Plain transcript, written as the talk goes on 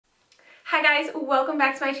Hi guys, welcome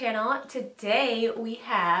back to my channel. Today we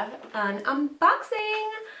have an unboxing.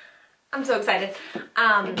 I'm so excited.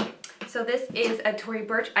 So this is a Tory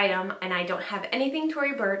Burch item and I don't have anything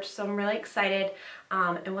Tory Burch, so I'm really excited.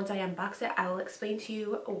 And once I unbox it, I will explain to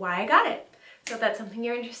you why I got it. So if that's something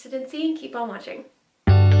you're interested in seeing, keep on watching.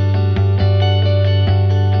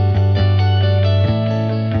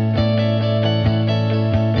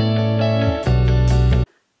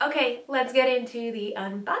 Okay, let's get into the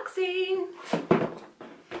unboxing.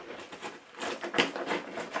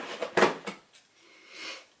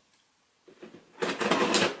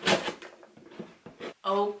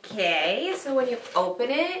 Okay, so when you open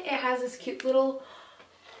it, it has this cute little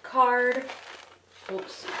card.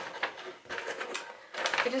 Oops.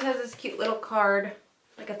 It just has this cute little card,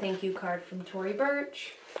 like a thank you card from Tory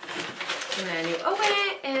Burch. And then you open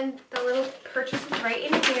it and the little purchase is right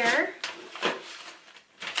in here.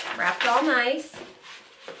 Wrapped all nice.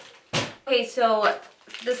 Okay, so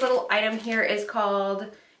this little item here is called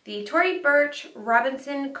the Tory Burch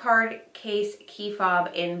Robinson Card Case Key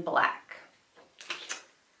Fob in black.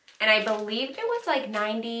 And I believe it was like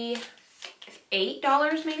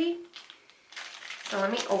 $98 maybe. So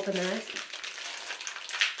let me open this.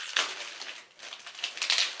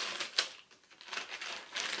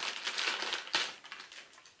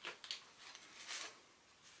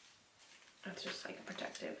 That's just like a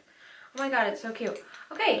protective. Oh my god, it's so cute.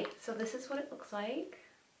 Okay, so this is what it looks like.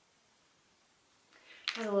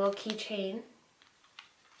 Has a little keychain.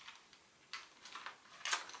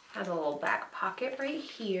 Has a little back pocket right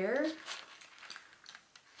here.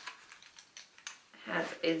 Has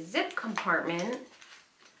a zip compartment.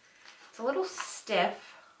 It's a little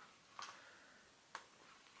stiff.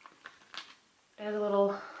 It has a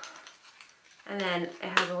little, and then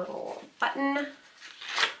it has a little button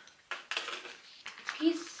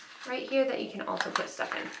piece right here that you can also put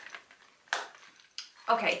stuff in.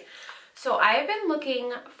 Okay, so I have been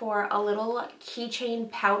looking for a little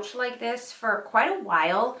keychain pouch like this for quite a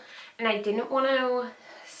while, and I didn't want to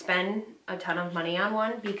spend a ton of money on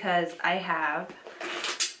one because I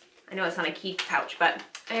know it's not a key pouch, but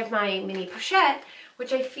I have my mini pochette,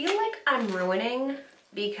 which I feel like I'm ruining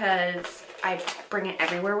because I bring it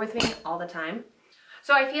everywhere with me all the time.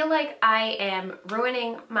 So I feel like I am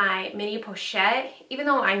ruining my mini pochette, even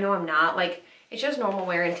though I know I'm not. Like, it's just normal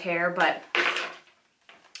wear and tear, but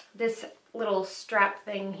this little strap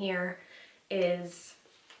thing here is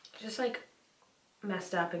just like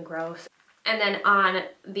messed up and gross. And then on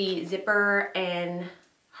the zipper and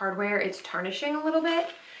hardware, it's tarnishing a little bit.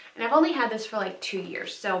 And I've only had this for like 2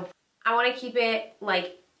 years. So I want to keep it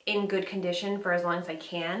like in good condition for as long as I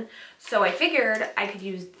can. So I figured I could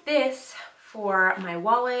use this for my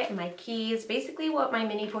wallet and my keys. Basically what my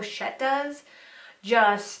mini pochette does,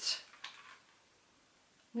 just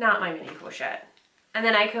not my mini pochette. And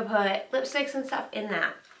then I could put lipsticks and stuff in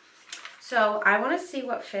that. So I want to see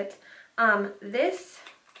what fits. The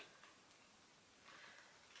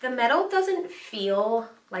metal doesn't feel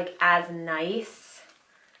like as nice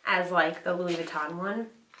as like the Louis Vuitton one.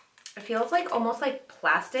 It feels like almost like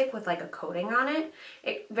plastic with like a coating on it.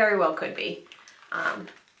 It very well could be.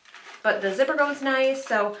 But the zipper goes nice.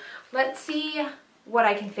 So let's see what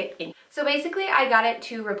I can fit in. So basically I got it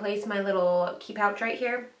to replace my little key pouch right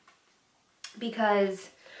here, because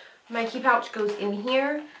my key pouch goes in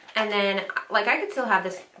here, and then like I could still have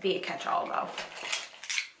this be a catch-all though.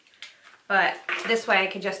 But this way I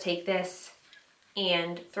could just take this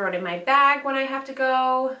and throw it in my bag when I have to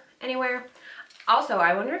go anywhere. Also,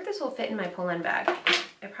 I wonder if this will fit in my pull-in bag.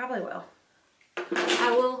 It probably will. I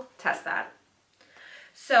will test that.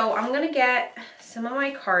 So I'm gonna get some of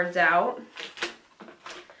my cards out.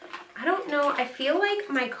 I don't know, I feel like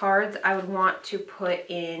my cards I would want to put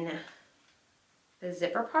in the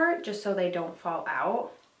zipper part just so they don't fall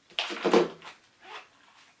out.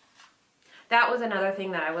 That was another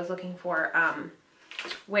thing that I was looking for,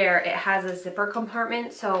 where it has a zipper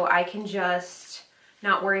compartment so I can just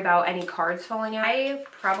not worry about any cards falling out. I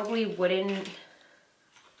probably wouldn't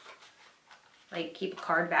like keep a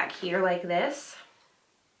card back here like this.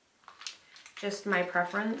 Just my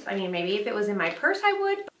preference. I mean, maybe if it was in my purse I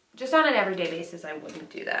would, but just on an everyday basis I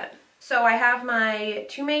wouldn't do that. So I have my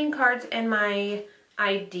 2 main cards and my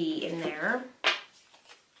ID in there.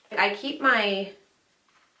 I keep my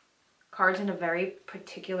cards in a very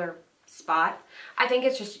particular spot. I think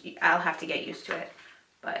it's just, I'll have to get used to it,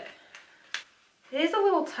 but it is a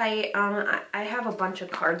little tight. I have a bunch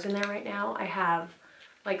of cards in there right now. I have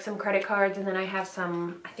like some credit cards, and then I have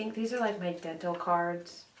some, I think these are like my dental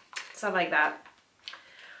cards, stuff like that.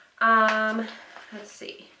 Let's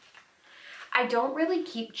see. I don't really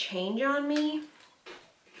keep change on me.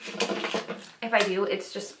 if I do,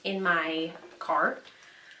 it's just in my car.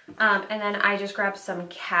 And then I just grabbed some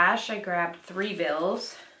cash. I grabbed 3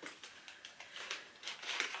 bills,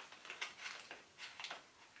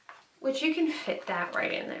 which you can fit that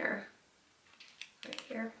right in there, right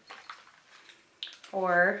here.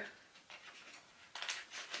 Or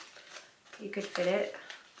you could fit it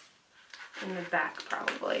in the back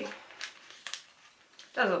probably.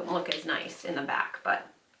 Doesn't look as nice in the back, but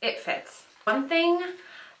it fits. One thing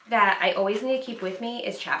that I always need to keep with me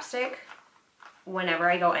is chapstick whenever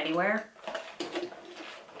I go anywhere.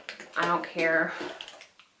 I don't care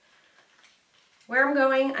where I'm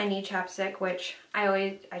going, I need chapstick, which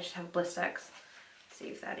I just have Blistex. See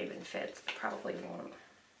if that even fits. It probably won't.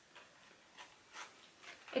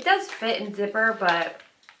 It does fit in zipper, but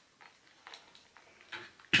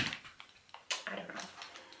I don't know.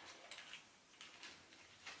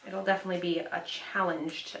 It'll definitely be a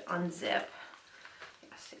challenge to unzip.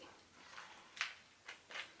 Let's see.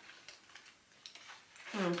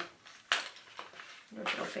 I wonder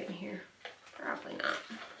if it'll fit in here. Probably not.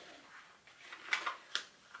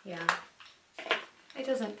 Yeah. It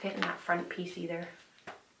doesn't fit in that front piece either.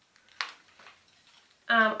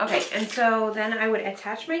 Okay, and so then I would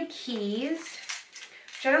attach my keys,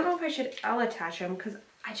 which I don't know if I'll attach them because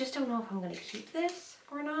I just don't know if I'm going to keep this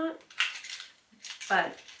or not.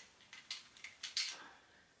 But,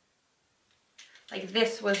 like,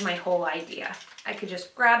 this was my whole idea. I could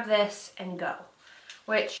just grab this and go,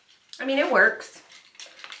 which, I mean, it works.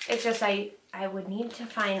 It's just I would need to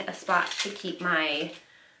find a spot to keep my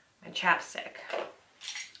chapstick.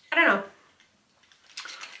 I don't know.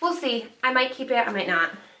 We'll see. I might keep it, I might not.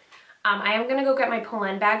 I am gonna go get my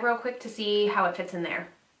Polen bag real quick to see how it fits in there.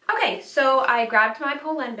 Okay, so I grabbed my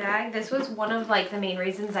Polen bag. This was one of like the main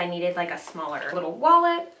reasons I needed like a smaller little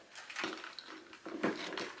wallet.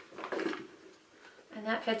 And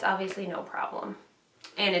that fits obviously no problem.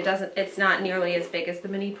 And it's not nearly as big as the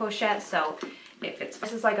mini pochette, so it fits.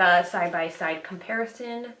 This is like a side-by-side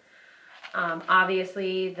comparison.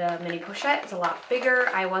 Obviously the mini pochette is a lot bigger.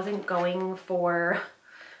 I wasn't going for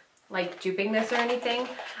like duping this or anything.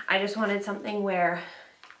 I just wanted something where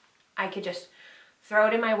I could just throw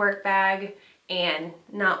it in my work bag and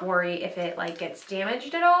not worry if it like gets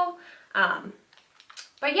damaged at all.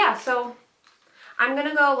 But yeah, so I'm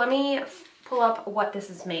gonna go, let me pull up what this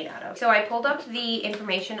is made out of. So I pulled up the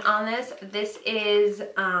information on this. This is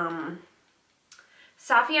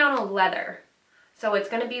Saffiano leather. So it's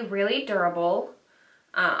gonna be really durable.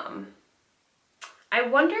 I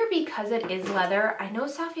wonder, because it is leather, I know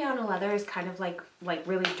Saffiano leather is kind of like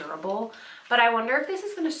really durable, but I wonder if this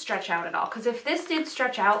is gonna stretch out at all. Because if this did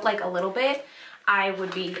stretch out like a little bit, I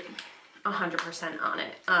would be 100% on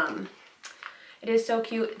it. It is so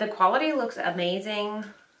cute. The quality looks amazing.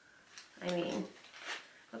 I mean,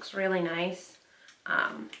 looks really nice.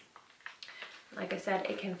 Like I said,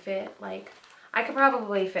 it can fit like, I could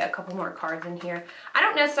probably fit a couple more cards in here. I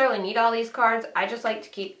don't necessarily need all these cards. I just like to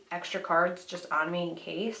keep extra cards just on me in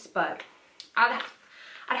case, but I'd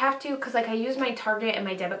have to, because like I use my Target and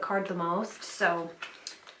my debit card the most, so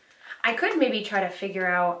I could maybe try to figure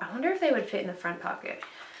out, I wonder if they would fit in the front pocket.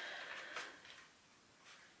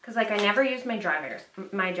 Because like I never use my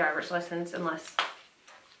driver's license unless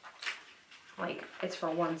like it's for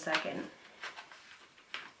 1 second.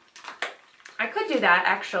 I could do that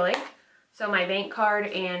actually. So my bank card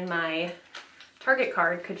and my Target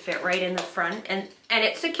card could fit right in the front, and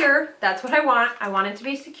it's secure. That's what I want. I want it to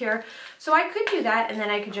be secure. So I could do that, and then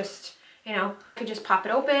I could just, you know, pop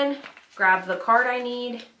it open, grab the card I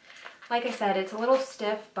need. Like I said, it's a little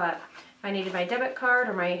stiff, but if I needed my debit card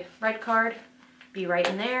or my red card, be right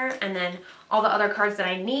in there. And then all the other cards that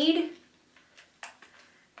I need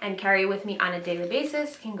and carry with me on a daily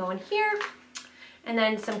basis can go in here. And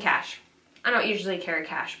then some cash. I don't usually carry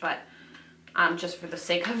cash, but just for the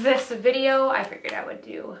sake of this video, I figured I would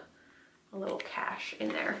do a little cash in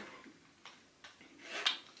there.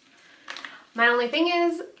 My only thing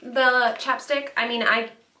is the chapstick. I mean, I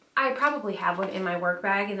probably have one in my work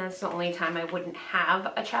bag, and that's the only time I wouldn't have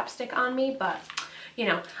a chapstick on me, but you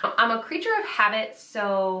know, I'm a creature of habit,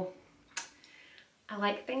 so I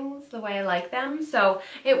like things the way I like them. So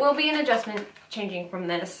it will be an adjustment changing from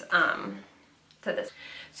this to this.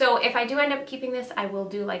 So if I do end up keeping this, I will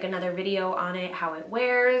do like another video on it, how it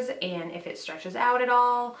wears and if it stretches out at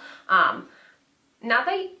all. Not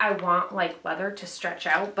that I want like leather to stretch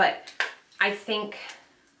out, but I think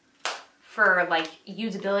for like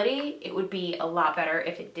usability, it would be a lot better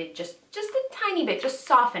if it did just a tiny bit, just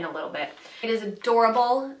soften a little bit. It is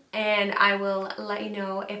adorable, and I will let you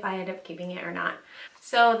know if I end up keeping it or not.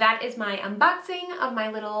 So that is my unboxing of my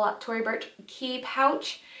little Tory Burch key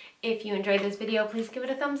pouch. If you enjoyed this video, please give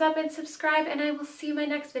it a thumbs up and subscribe, and I will see you in my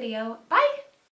next video. Bye!